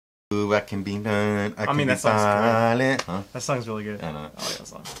you, I can be done. I mean, be that song's silent. Huh? That song's really good. I know. I like that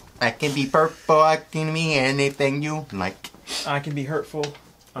song. I can be purple, I can be anything you like. I can be hurtful.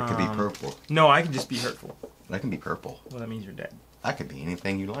 I can be purple. No, I can just be hurtful. I can be purple. Well, that means you're dead. I could be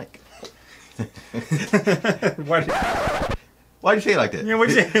anything you like. Why'd you say it like that? Yeah,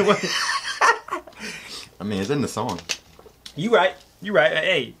 what'd you say? What? I mean, it's in the song. You right. You right.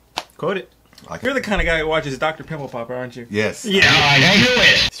 Hey, quote it. Like You're the kind of guy who watches Dr. Pimple Popper, aren't you? Yes. Yeah, I knew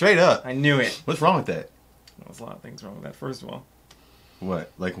it. Straight up. I knew it. What's wrong with that? Well, there's a lot of things wrong with that. First of all,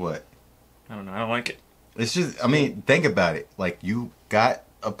 What? Like what? I don't know. I don't like it. It's just, I mean, think about it. Like, you got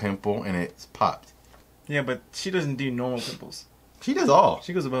a pimple and it's popped. Yeah, but she doesn't do normal pimples. She does all.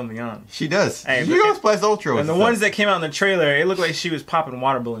 She goes above and beyond. She does. Hey, she goes plus ultra. And the ones that came out in the trailer, it looked like she was popping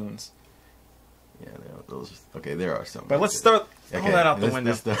water balloons. Yeah, those. Okay, there are some. But let's throw that out the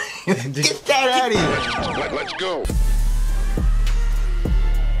window. Get that out of here. Let's go.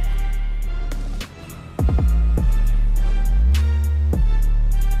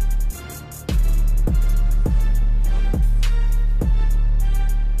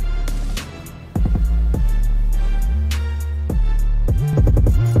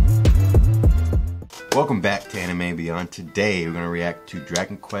 Welcome back to Anime Beyond. Today we're going to react to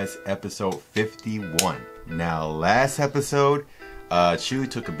Dragon Quest episode 51. Now, last episode, Chiu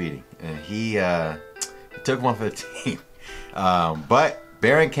took a beating and he took one for the team. But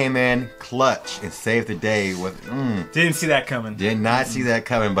Vearn came in clutch and saved the day with Didn't see that coming. Did not see that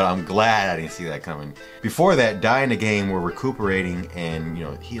coming, but I'm glad I didn't see that coming. Before that, Dai and the game were recuperating and, you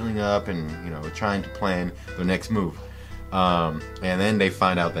know, healing up and, you know, trying to plan their next move. And then they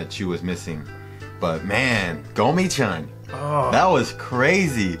find out that Chiu was missing. But man, Gomi-chan, that was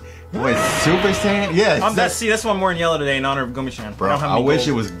crazy. What, Super Saiyan? Yes. That's why I'm wearing yellow today in honor of Gomi-chan. Bro, I wish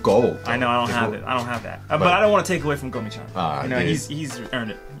it was gold. I know, I don't have it. I don't have that. But I don't want to take away from Gomi-chan. You know, dude, he's earned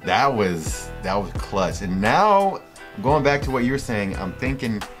it. That was clutch. And now, going back to what you were saying, I'm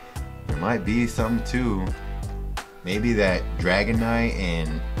thinking there might be something too. Maybe that Dragon Knight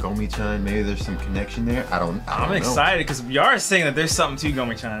and Gomi-chan, maybe there's some connection there. I don't know. I'm excited because we are saying that there's something to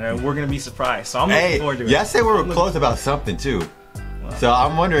Gomi-chan. We're going to be surprised. So I'm looking forward to it. Yeah, I said we were close about something too. Well, so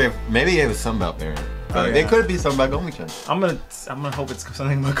I'm wondering if maybe it was something about Vearn. But it could be something about Gomi-chan. I'm gonna hope it's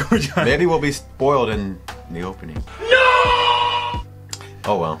something about Gomi-chan. Maybe we'll be spoiled in the opening. No!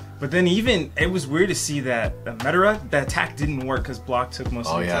 Oh well. But then it was weird to see that Metara, the attack didn't work because Block took most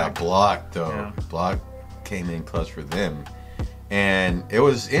of the attack. Oh yeah, Block though. Yeah. Block came in clutch for them. And it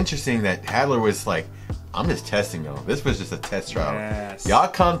was interesting that Hadlar was like, I'm just testing y'all. This was just a test trial. Yes. Y'all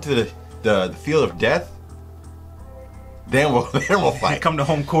come to the field of death, then we'll fight. Come to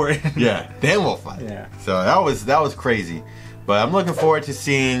home court. Yeah, then we'll fight. Yeah. So that was crazy. But I'm looking forward to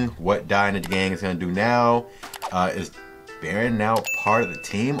seeing what Dai and the gang is gonna do now. Is Vearn now part of the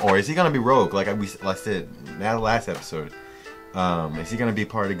team, or is he gonna be rogue? Like I said, now the last episode. Is he gonna be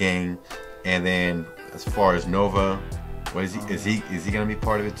part of the gang? And then as far as Nova, what is he? Is he gonna be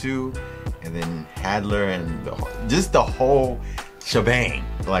part of it too? And then Hadlar and just the whole shebang.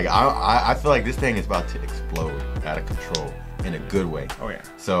 Like I feel like this thing is about to explode out of control in a good way. Oh yeah.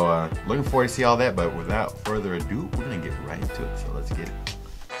 So looking forward to see all that. But without further ado, we're gonna get right into it. So let's get it.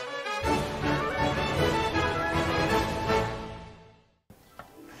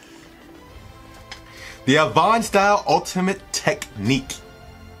 The Avant style ultimate technique.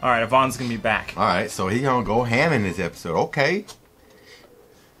 Alright, Avon's gonna be back. Alright, so he's gonna go ham in this episode. Okay.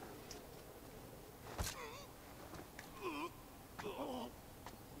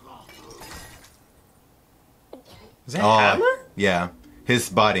 Is that Hadlar? Yeah. His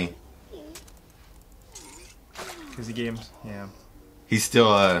body. Because he gave him, yeah. He's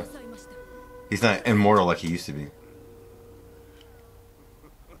still, he's not immortal like he used to be.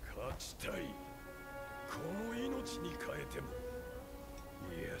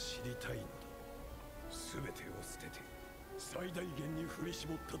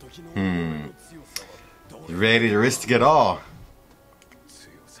 He's ready to risk it all.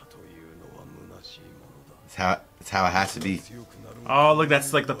 It's how it has to be. Oh, look,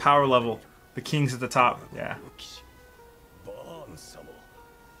 that's like the power level. The king's at the top. Yeah.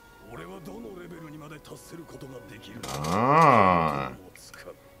 Ah.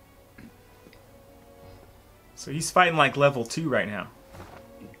 So he's fighting like level 2 right now.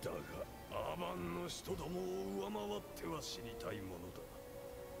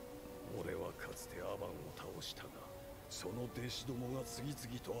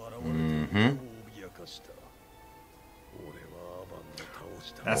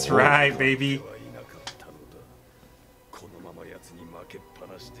 That's right, baby.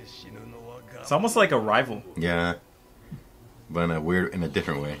 It's almost like a rival. Yeah, but in a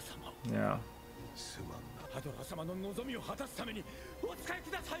different way. Yeah.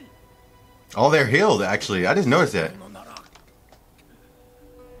 Oh, they're healed, actually. I just noticed that.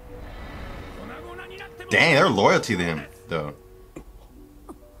 Dang, they're loyal to him, though.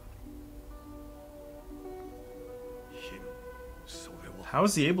 How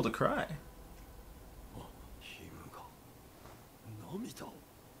is he able to cry?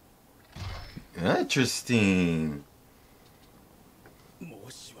 Interesting.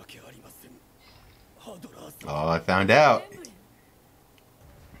 Oh, I found out.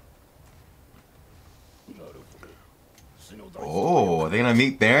 Oh, are they gonna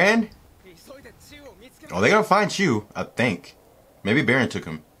meet Baran? Oh, they're gonna find Chiu, I think. Maybe Baran took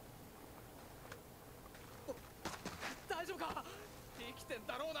him.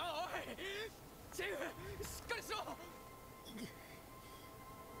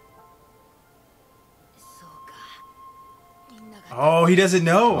 Oh, he doesn't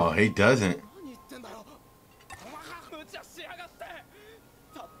know. Oh, he doesn't.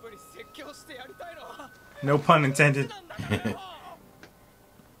 No pun intended.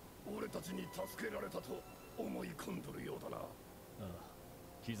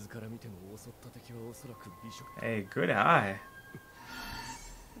 Hey, good eye.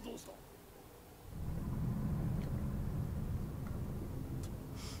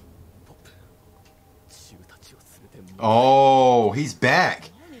 Oh, he's back.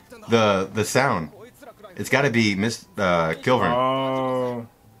 The sound. It's got to be Miss Killvearn. Oh.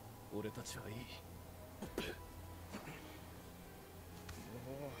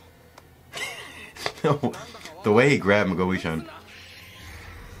 The way he grabbed Magoishan.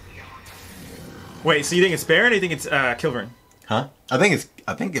 Wait, so you think it's Baran or you think it's Killvearn? Huh? I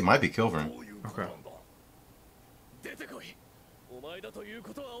think it might be Killvearn. Okay.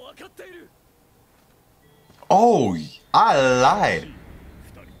 Oh, I lied.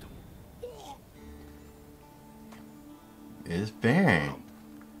 It's Baran.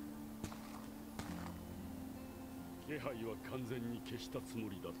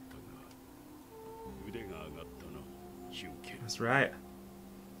 That's right.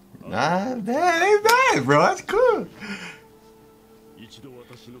 Nah, that ain't bad, bro. That's cool.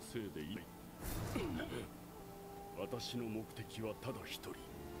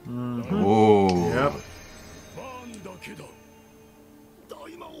 Oh. Yep.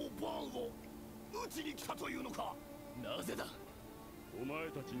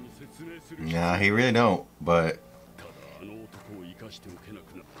 Nah, he really don't, but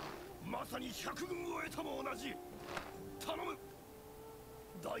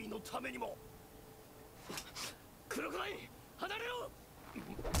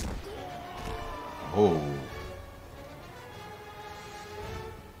oh.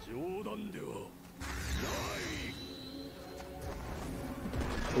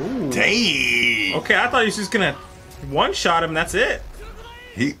 Ooh. Dang. Okay, I thought he was just gonna one-shot him. That's it.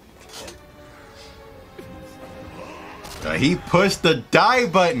 He pushed the die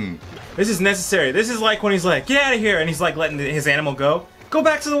button. This is necessary. This is like when he's like, "Get out of here," and he's like letting his animal go. Go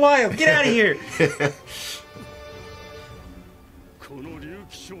back to the wild. Get out of here.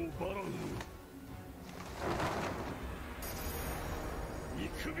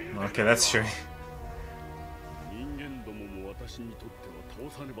 Okay, that's true.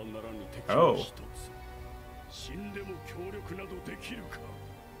 Oh.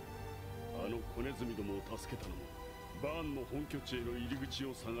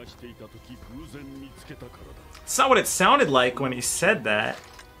 It's not what it sounded like when he said that.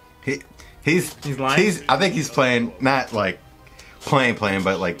 He's lying. I think he's playing, not like playing,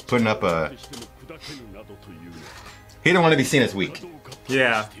 but like putting up a. He didn't want to be seen as weak.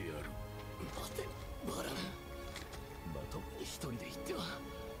 Yeah.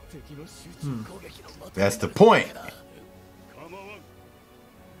 That's the point.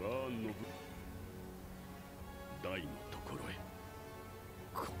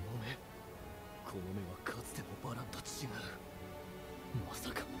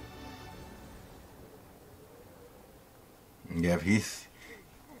 Yeah, he's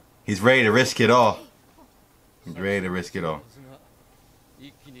ready to risk it all. He's ready to risk it all.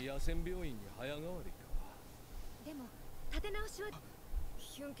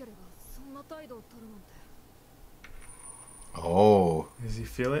 Oh. Does he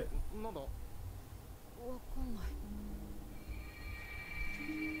feel it?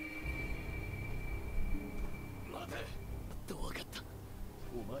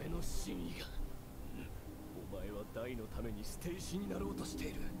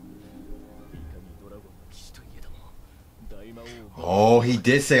 Oh, he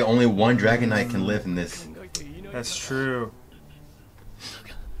did say only one Dragon Knight can live in this. That's true.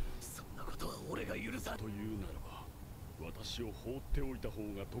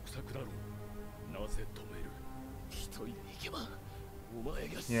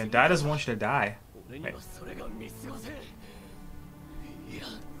 Yeah, Dad doesn't want you to die. Wait.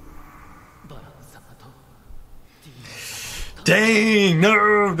 Dang,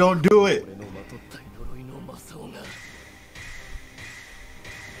 no, don't do it.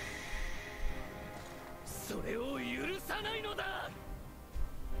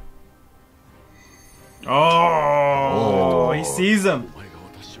 Oh, he sees him.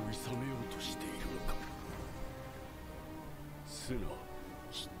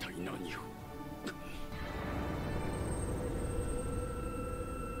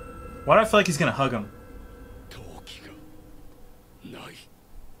 Why do I feel like he's gonna hug him?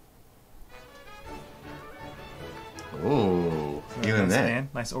 Oh, even nice, that. man.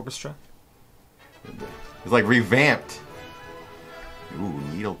 Nice orchestra. It's like revamped. Ooh,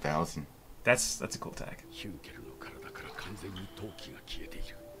 Needle 1000. That's a cool tag.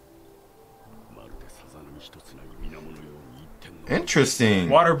 Interesting.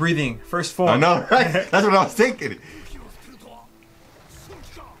 Water breathing, first form. I know, right? That's what I was thinking.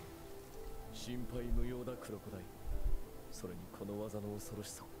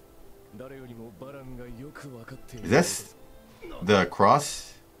 Is this the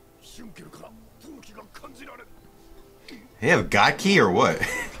cross? They have God key or what?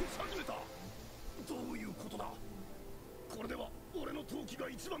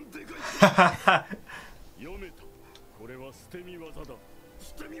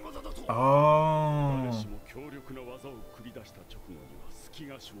 Oh.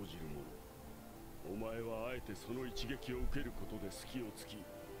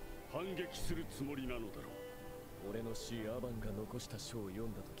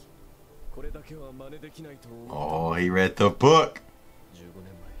 Oh, he read the book.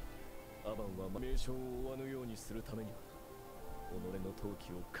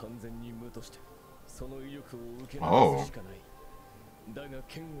 Oh.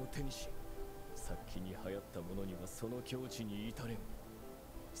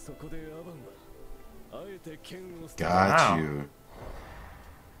 Got you.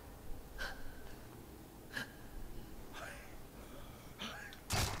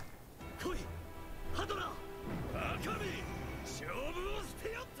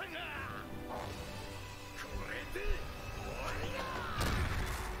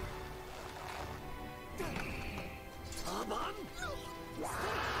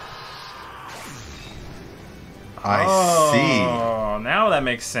 I see. Oh, now that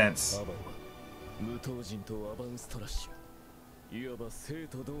makes sense.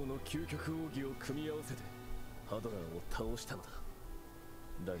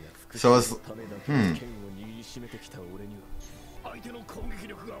 So it's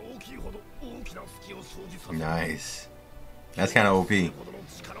nice. That's kind of OP.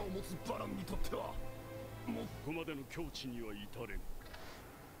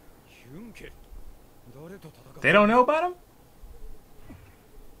 They don't know about him?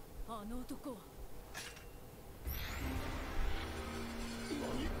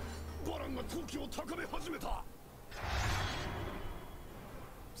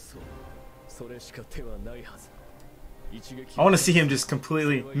 I want to see him just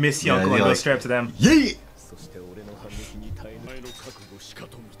completely miss Hyunckel and go like, straight up to them. Yeah.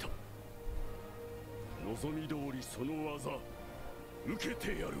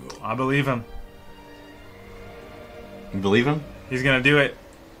 I believe him. You believe him? He's gonna do it.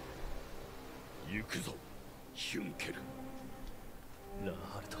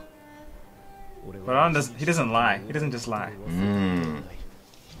 But he doesn't lie. He doesn't just lie.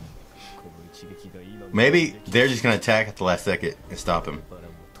 Maybe they're just gonna attack at the last second and stop him.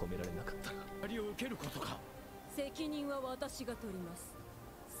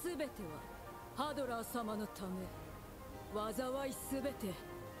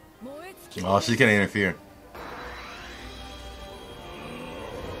 Oh, she's gonna interfere.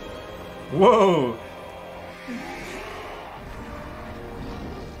 Whoa!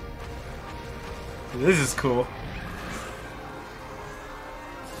 This is cool.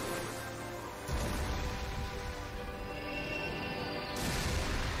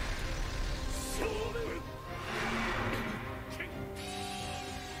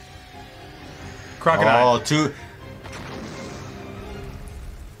 Crocodine. Oh, two.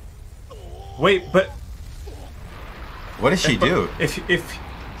 Wait, but What does she do? If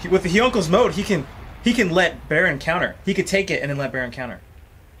with the Hyunckel's mode, he can let Baran counter. He could take it and then let Baran counter.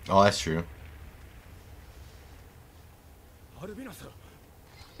 Oh, that's true.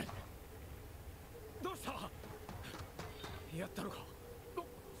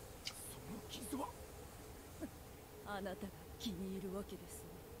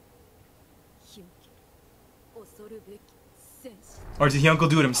 Or did Hyunckel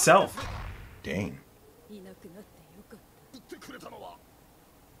do it himself? Dang.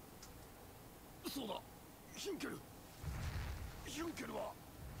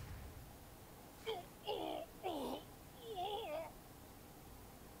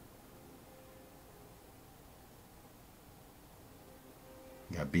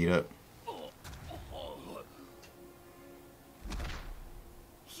 Got beat up.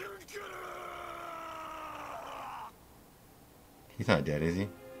 He's not dead, is he?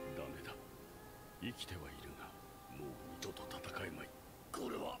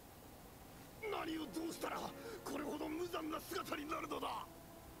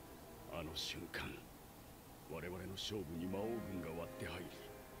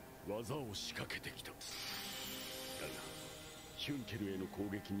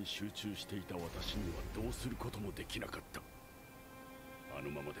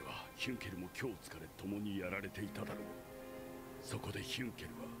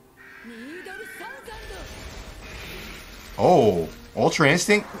 Oh, Ultra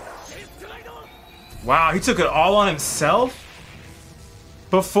Instinct? Wow, he took it all on himself?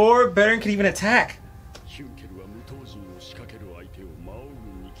 Before Baron could even attack.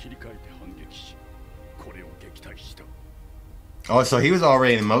 Oh, so he was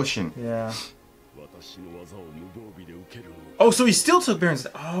already in motion. Yeah. Oh, so he still took Baron's...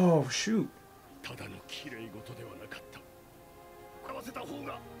 Oh, shoot.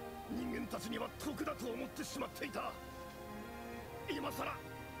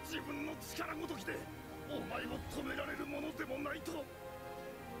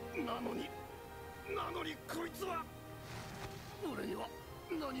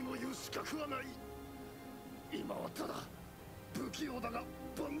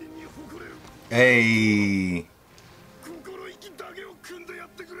 Hey.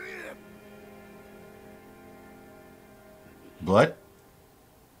 Blood?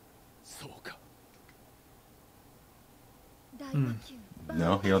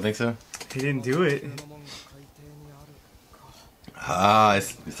 No, you don't think so? He didn't do it. Ah,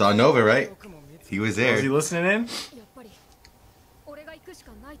 it's on Nova, right? He was there. Was he listening in?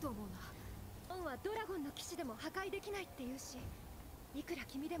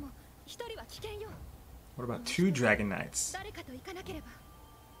 What about 2 Dragon Knights?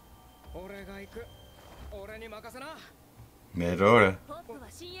 Medora.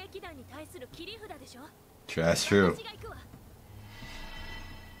 That's true.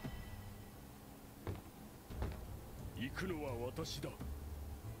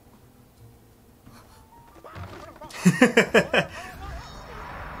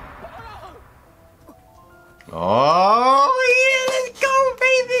 Oh yeah, let's go,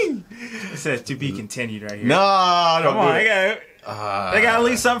 baby! It says to be continued right here. No, come on, I got at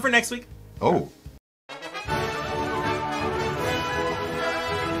least something for next week. Oh.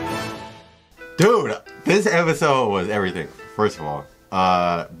 Dude, this episode was everything. First of all,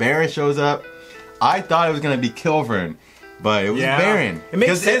 Baron shows up. I thought it was gonna be Killvearn, but it was Baron. It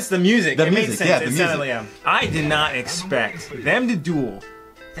makes sense. The music. The it music. Made sense. Yeah, the it music. Sounded like, I did not expect them to duel.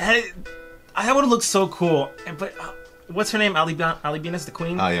 That would have looked so cool. But what's her name? Albinass, the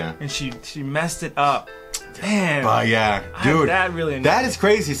queen. Oh yeah. And she messed it up. Man. But yeah, dude, that really annoyed that me. is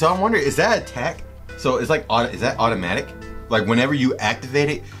crazy. So I'm wondering, is that attack? So it's like, is that automatic? Like whenever you activate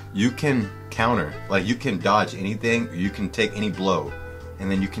it, you can counter. Like you can dodge anything, you can take any blow,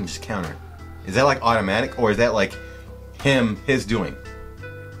 and then you can just counter. Is that like automatic, or is that like his doing?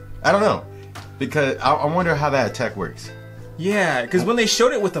 I don't know, because I wonder how that attack works. Yeah, because when they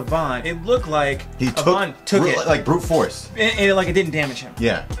showed it with Yvonne, it looked like Yvonne took it like brute force, and like it didn't damage him.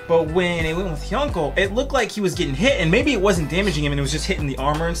 Yeah. But when it went with Hyunckel, it looked like he was getting hit, and maybe it wasn't damaging him, and it was just hitting the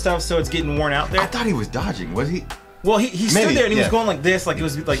armor and stuff, so it's getting worn out there. I thought he was dodging. Was he? Well, he stood there and he was yeah. going like this, like he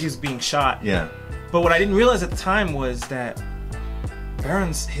was being shot. Yeah. But what I didn't realize at the time was that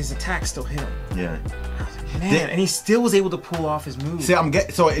his attack still hit him. Yeah. Man, and he still was able to pull off his move. See,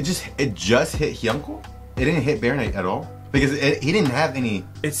 so it just hit Hyunckel. It didn't hit Baron at all because he didn't have any.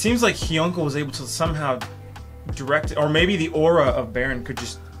 It seems like Hyunckel was able to somehow direct it, or maybe the aura of Baron could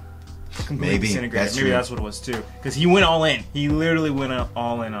just completely disintegrate. Maybe that's what it was too, because he went all in. He literally went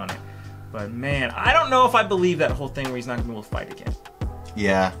all in on it. But man, I don't know if I believe that whole thing where he's not gonna be able to fight again.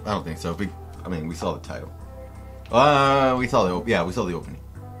 Yeah, I don't think so. I mean, we saw the title. We saw the opening.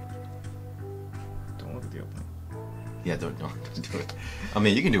 Don't look at the opening. Yeah, don't do it. I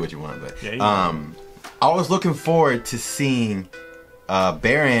mean, you can do what you want, but yeah, I was looking forward to seeing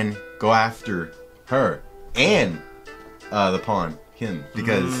Baron go after her and the pawn, him,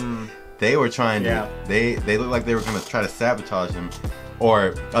 because they were trying to. They looked like they were going to try to sabotage him.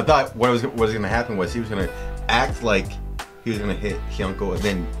 Or I thought what was going to happen was he was going to act like he was going to hit Hyunckel and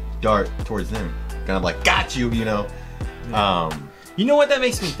then dart towards them, kind of like got you, you know. You know what that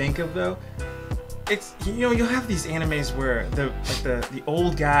makes me think of though? It's, you know, you'll have these animes where the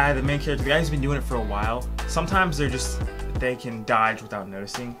old guy, the main character, the guy who's been doing it for a while. Sometimes they can dodge without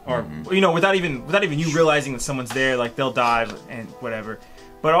noticing, or you know, without even you realizing that someone's there. Like they'll dive and whatever.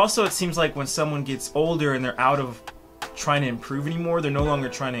 But also, it seems like when someone gets older and they're out of trying to improve anymore, they're no longer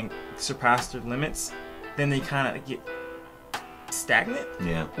trying to surpass their limits. Then they kind of get stagnant.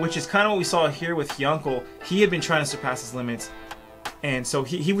 Yeah. Which is kind of what we saw here with Hyunckel. He had been trying to surpass his limits. And so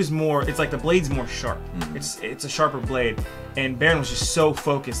he was more, it's like the blade's more sharp. It's a sharper blade. And Vearn was just so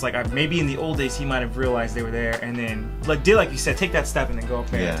focused. Like maybe in the old days he might have realized they were there and then like you said, take that step and then go up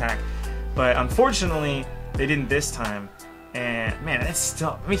there and attack. But unfortunately, they didn't this time. And man, that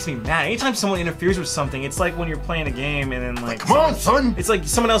still makes me mad. Anytime someone interferes with something, it's like when you're playing a game and then like come on, son! It's like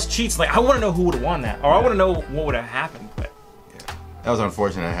someone else cheats. Like I want to know who would have won that. Or I want to know what would have happened. But that was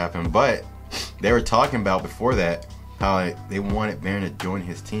unfortunate that happened. But they were talking about before that how they wanted Vearn to join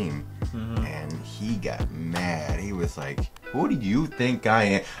his team, and he got mad. He was like, "Who do you think I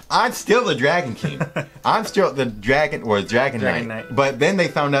am? I'm still the Dragon King. I'm still the Dragon Knight." But then they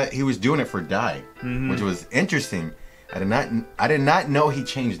found out he was doing it for Dai, which was interesting. I did not know he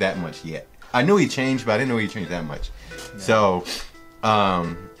changed that much yet. I knew he changed, but I didn't know he changed that much. Yeah. So,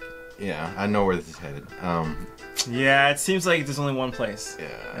 yeah, I know where this is headed. Yeah, it seems like there's only one place.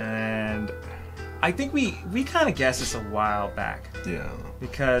 Yeah, and I think we kind of guessed this a while back. Yeah.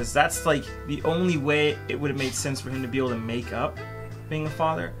 Because that's like the only way it would have made sense for him to be able to make up being a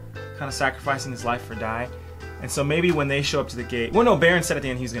father, kind of sacrificing his life for Dai. And so maybe when they show up to the gate, well, no, Baron said at the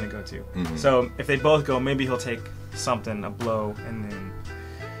end he was going to go too. So if they both go, maybe he'll take something, a blow, and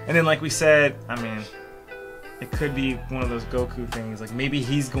then like we said, I mean, it could be one of those Goku things. Like maybe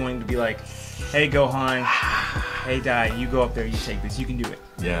he's going to be like, "Hey Gohan, hey Dai, you go up there, you take this, you can do it."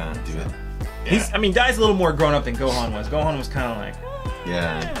 Yeah, do it. Yeah. I mean, Dai's a little more grown up than Gohan was. Gohan was kind of like,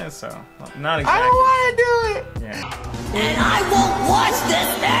 so not exactly. I don't want to do it. Yeah. And I won't watch this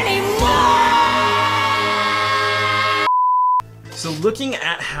anymore. So looking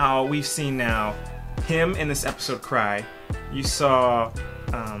at how we've seen now him in this episode cry, you saw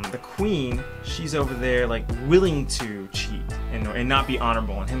the queen. She's over there like willing to cheat and not be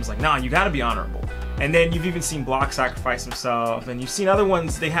honorable, and him's like, "Nah, you got to be honorable." And then you've even seen Block sacrifice himself, and you've seen other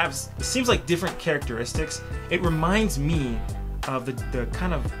ones. They have, it seems like, different characteristics. It reminds me of the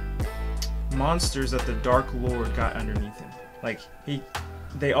kind of monsters that the Dark Lord got underneath him. Like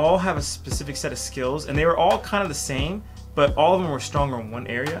they all have a specific set of skills, and they were all kind of the same, but all of them were stronger in one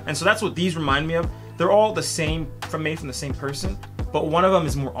area. And so that's what these remind me of. They're all the same, made from the same person, but one of them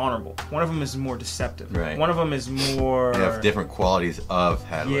is more honorable. One of them is more deceptive. Right. One of them is more... They have different qualities of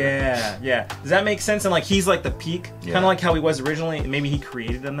Hadlar. Yeah. Does that make sense? And like he's like the peak, kind of like how he was originally. Maybe he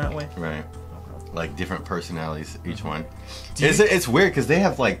created them that way. Right. Like different personalities, each one. It's weird because they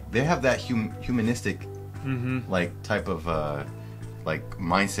have that humanistic like type of like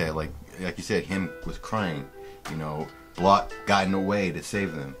mindset. Like you said, him was crying. You know, Block got in the way to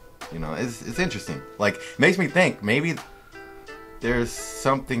save them. You know, it's interesting. Like, makes me think maybe there's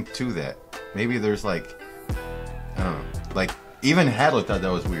something to that. Maybe there's like, I don't know. Like, even Hadlar thought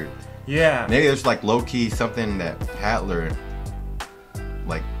that was weird. Yeah. Maybe there's like low key something that Hadlar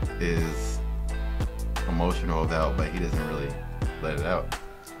like is emotional about, but he doesn't really let it out.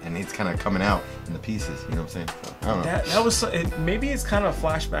 And he's kind of coming out in the pieces, you know what I'm saying? So, I don't know. That was maybe it's kind of a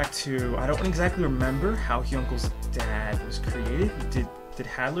flashback to, I don't exactly remember how Hyunckel's dad was created. Did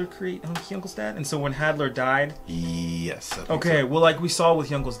Hadlar create Hyunckel's dad? And so when Hadlar died... Yes. Okay, well, like we saw with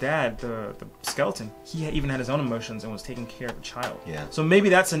Hyunckel's dad, the skeleton, he even had his own emotions and was taking care of a child. Yeah. So maybe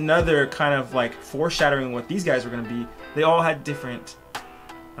that's another kind of like foreshadowing what these guys were going to be. They all had different...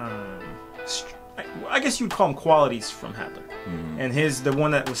 I guess you would call them qualities from Hadlar. And the one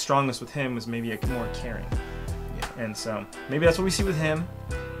that was strongest with him was maybe more caring. Yeah. And so maybe that's what we see with him,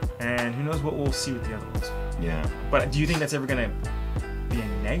 and who knows what we'll see with the other ones. Yeah. But do you think that's ever gonna be a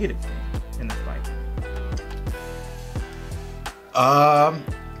negative thing in the fight?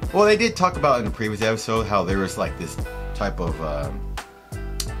 Well, they did talk about in the previous episode how there was like this type of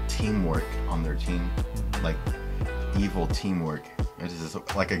teamwork on their team, like evil teamwork. It's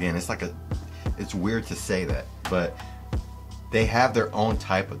just like, again, it's weird to say that, but they have their own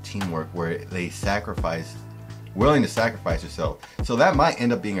type of teamwork where they willing to sacrifice yourself. So that might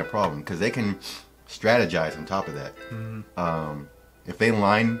end up being a problem because they can strategize on top of that. If they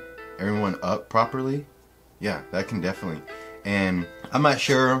line everyone up properly, yeah, that can definitely. And I'm not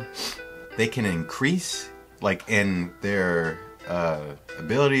sure they can increase like in their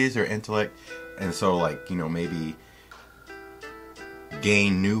abilities or intellect, and so like maybe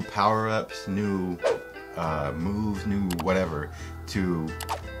gain new power-ups, new moves, new whatever to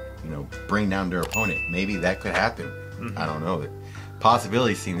bring down their opponent. Maybe that could happen. I don't know. The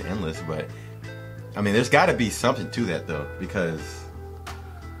possibilities seem endless, but I mean, there's got to be something to that though, because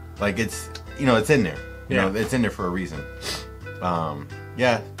like it's it's in there. It's in there for a reason.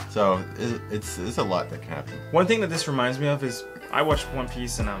 Yeah. So it's a lot that can happen. One thing that this reminds me of is I watched One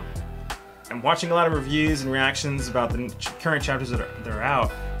Piece, and I'm watching a lot of reviews and reactions about the current chapters that are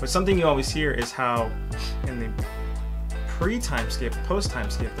out. But something you always hear is how in the pre-time skip, post-time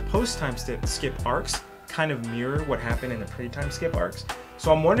skip, the post-time skip arcs kind of mirror what happened in the pre-time skip arcs.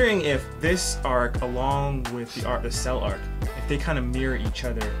 So I'm wondering if this arc, along with the Cell arc, if they kind of mirror each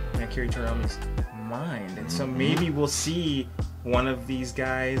other in Akira Toriyama's mind, and so maybe we'll see one of these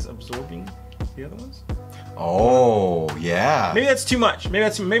guys absorbing the other ones. Oh yeah. Maybe that's too much.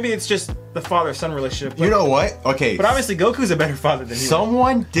 Maybe it's just the father-son relationship. You know what? Okay. But obviously Goku's a better father than he.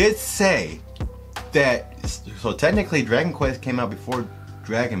 Someone did say that. So technically, Dragon Quest came out before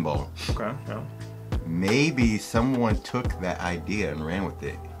Dragon Ball. Okay. Yeah. Maybe someone took that idea and ran with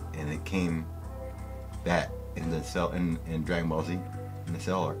it, and it came that in the Cell in Dragon Ball Z in the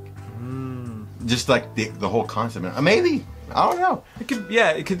Cell arc. Just like the whole concept. Maybe. I don't know. It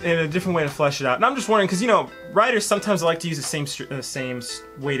could in a different way to flesh it out. And I'm just wondering because writers sometimes like to use the same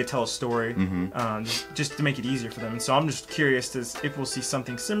way to tell a story, just to make it easier for them. And so I'm just curious if we'll see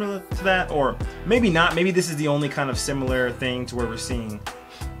something similar to that, or maybe not. Maybe this is the only kind of similar thing to where we're seeing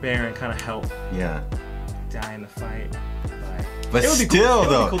Vearn kind of help. Yeah. Die in the fight. But still,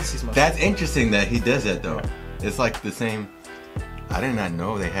 though, that's interesting that he does that though. Yeah. It's like the same. I did not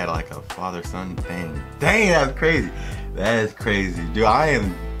know they had like a father-son thing. Dang, that's crazy. That is crazy, dude. I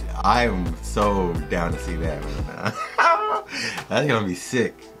am so down to see that, man. That's gonna be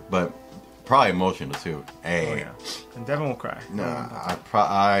sick, but probably emotional too. Hey. Oh yeah. And Devin will cry. No,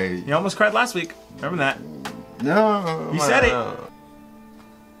 You almost cried last week. Remember that? No. You said it.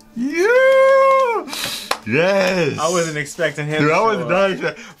 You. Yes. I wasn't expecting him. Dude, I was not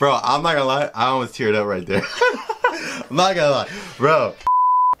expecting. Bro, I'm not gonna lie. I almost teared up right there. I'm not gonna lie, bro.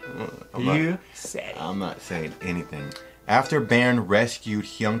 You said it. I'm not saying anything. After Vearn rescued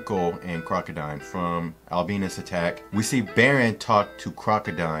Hyunckel and Crocodine from Albinass' attack, we see Vearn talk to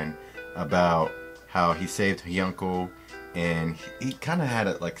Crocodine about how he saved Hyunckel, and he kind of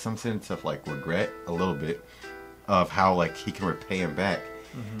had like some sense of like regret a little bit of how like he can repay him back,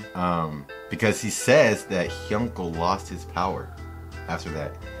 because he says that Hyunckel lost his power after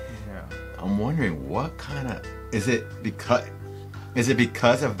that. Yeah. I'm wondering what kind of is it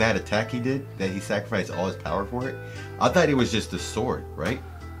because of that attack he did that he sacrificed all his power for it? I thought it was just the sword, right?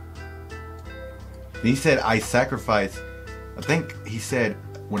 He said, I sacrificed. I think he said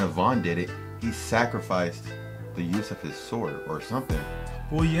when Yvonne did it, he sacrificed the use of his sword or something.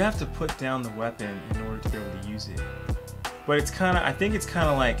 Well, you have to put down the weapon in order to be able to use it. But it's kind of, I think it's kind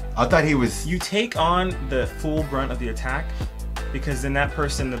of like... I thought he was... You take on the full brunt of the attack, because then that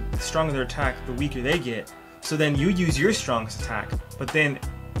person, the stronger their attack, the weaker they get. So then you use your strongest attack, but then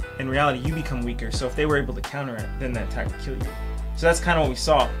in reality you become weaker. So if they were able to counter it, then that attack would kill you. So that's kind of what we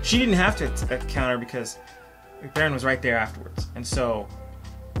saw. She didn't have to counter because Vearn was right there afterwards. And so,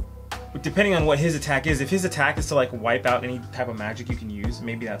 depending on what his attack is, if his attack is to like wipe out any type of magic you can use,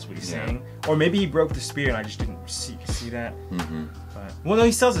 maybe that's what he's saying. Or maybe he broke the spear and I just didn't see that. But, well, no,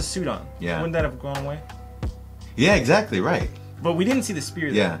 he still has a suit on. Yeah. Wouldn't that have gone away? Yeah, exactly, right. But we didn't see the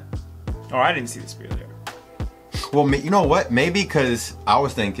spear there. Yeah. Or I didn't see the spear there. Well, you know what? Maybe because I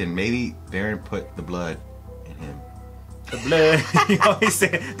was thinking maybe Vearn put the blood in him. The blood. You always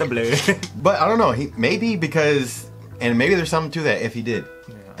say the blood. But I don't know. Maybe because, and maybe there's something to that if he did.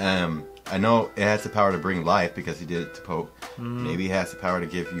 Yeah. I know it has the power to bring life because he did it to Popp. Maybe it has the power to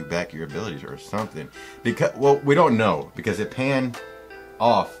give you back your abilities or something. Because, well, we don't know because it panned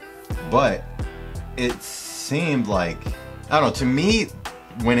off. But it seemed like, I don't know, to me,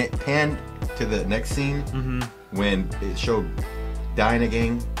 when it panned to the next scene, when it showed dying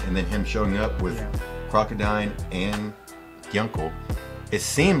again, and then him showing up with Crocodine and Hyunckel, it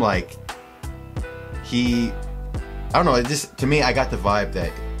seemed like he, I don't know, it just, to me, I got the vibe that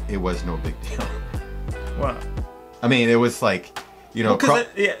it was no big deal. Wow. I mean, it was like, you know,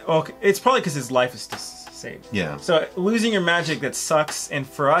 it's probably because his life is saved. Yeah. So losing your magic, that sucks, and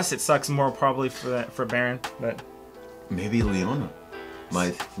for us, it sucks more probably for Vearn, but maybe Leona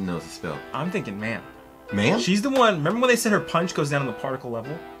might know the spell. I'm thinking, man. Man? She's the one. Remember when they said her punch goes down on the particle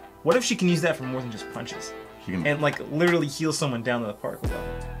level? What if she can use that for more than just punches? And like literally heal someone down to the particle level?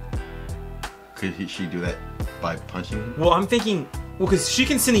 Could she do that by punching him? Well, I'm thinking, because she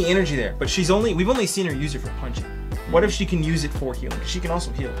can send the energy there, but we've only seen her use it for punching. What if she can use it for healing? She can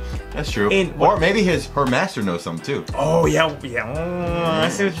also heal. That's true. Or maybe her master knows something too. Oh yeah. I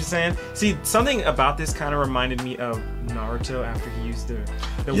see what you're saying. See, something about this kind of reminded me of Naruto after he used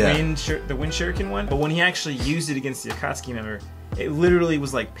the wind shuriken one. But when he actually used it against the Akatsuki member, it literally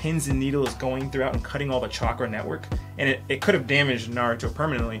was like pins and needles going throughout and cutting all the chakra network, and it could have damaged Naruto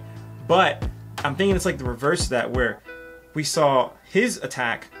permanently. But I'm thinking it's like the reverse of that, where we saw his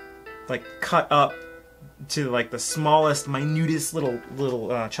attack like cut up to like the smallest, minutest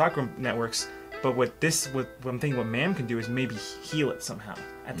little chakra networks. But what I'm thinking what Mam can do is maybe heal it somehow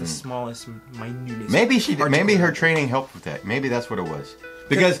at the smallest, minutest. Maybe her training helped with that. Maybe that's what it was.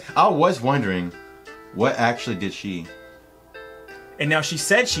 Because I was wondering, what actually did she? And now she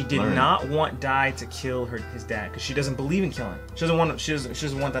said she did not want Dai to kill his dad because she doesn't believe in killing. She doesn't want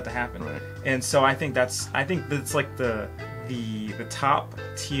that to happen. Right. And so I think that's like the top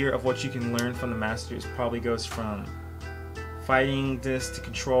tier of what you can learn from the masters probably goes from fighting this to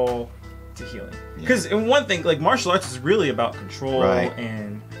control to healing. Because one thing, like martial arts is really about control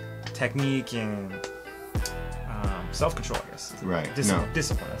and technique and self-control, I guess. Right.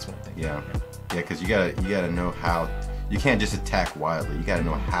 Discipline. That's one thing. Yeah. Yeah, because you gotta know how. You can't just attack wildly. You gotta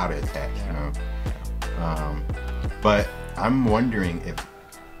know how to attack. You know. But I'm wondering if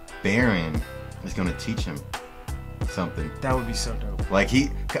Baran is gonna teach him something. That would be so dope. Like he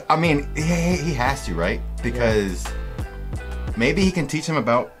has to, right? Because maybe he can teach him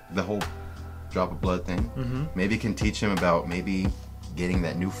about the whole drop of blood thing. Mm-hmm. Maybe he can teach him about maybe getting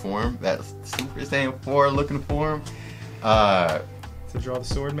that new form, that Super Saiyan 4 looking form. To draw the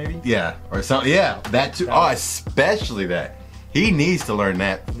sword, maybe? Yeah, or something. Yeah, that too. Oh, especially that. He needs to learn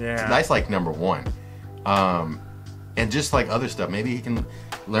that. Yeah. That's like number one. And just like other stuff, maybe he can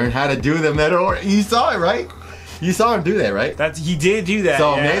learn how to do them. You saw it, right? You saw him do that, right? He did do that.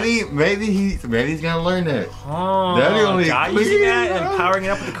 So maybe he's gonna learn that. Oh, using that and powering it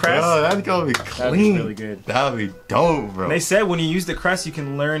up with the crest. Oh, that's gonna be clean. That'd be really good. That'd be dope, bro. And they said when you use the crest, you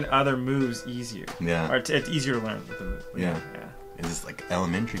can learn other moves easier. Yeah. Or it's easier to learn with the move. Yeah. It's just like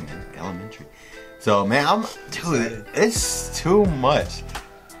elementary, man. Elementary. So, man, dude, it's too much.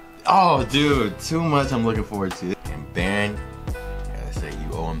 Oh, dude, too much I'm looking forward to. And Baran, gotta say,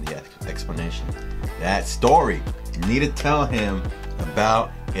 you owe him the explanation. That story, you need to tell him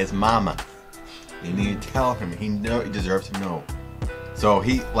about his mama. You need to tell him. He deserves to know. So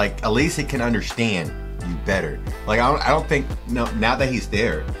he, like, at least he can understand you better. Like, I don't think, now that he's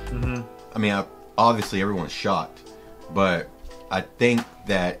there, I mean, obviously everyone's shocked, but I think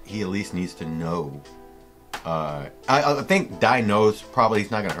that he at least needs to know. I think Dai knows probably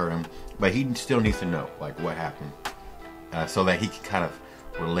he's not going to hurt him, but he still needs to know, like, what happened. So that he can kind of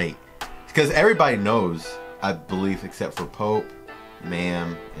relate. Because everybody knows, I believe, except for Popp,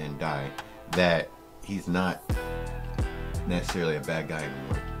 Mam, and Dai, that he's not necessarily a bad guy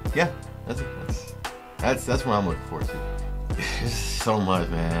anymore. Yeah, that's what I'm looking forward to. There's so much,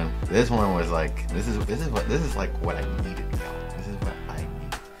 man. This one was like, this is like what I needed, y'all. This is what I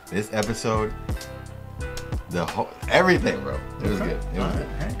need. This episode, everything, bro. It was good. It was good.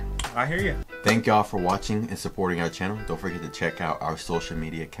 Hey, I hear you. Thank y'all for watching and supporting our channel. Don't forget to check out our social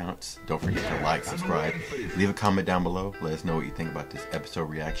media accounts. Don't forget to like, subscribe, leave a comment down below. Let us know what you think about this episode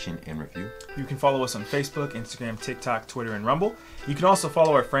reaction and review. You can follow us on Facebook, Instagram, TikTok, Twitter, and Rumble. You can also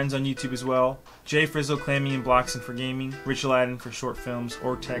follow our friends on YouTube as well. Jay Frizzle, Clammy, and Bloxon for gaming, Rich Aladdin for short films,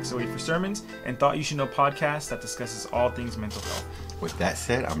 Ortex08 for sermons, and Thought You Should Know podcast that discusses all things mental health. With that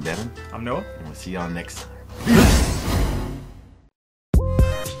said, I'm Devin. I'm Noah. And we'll see y'all next time.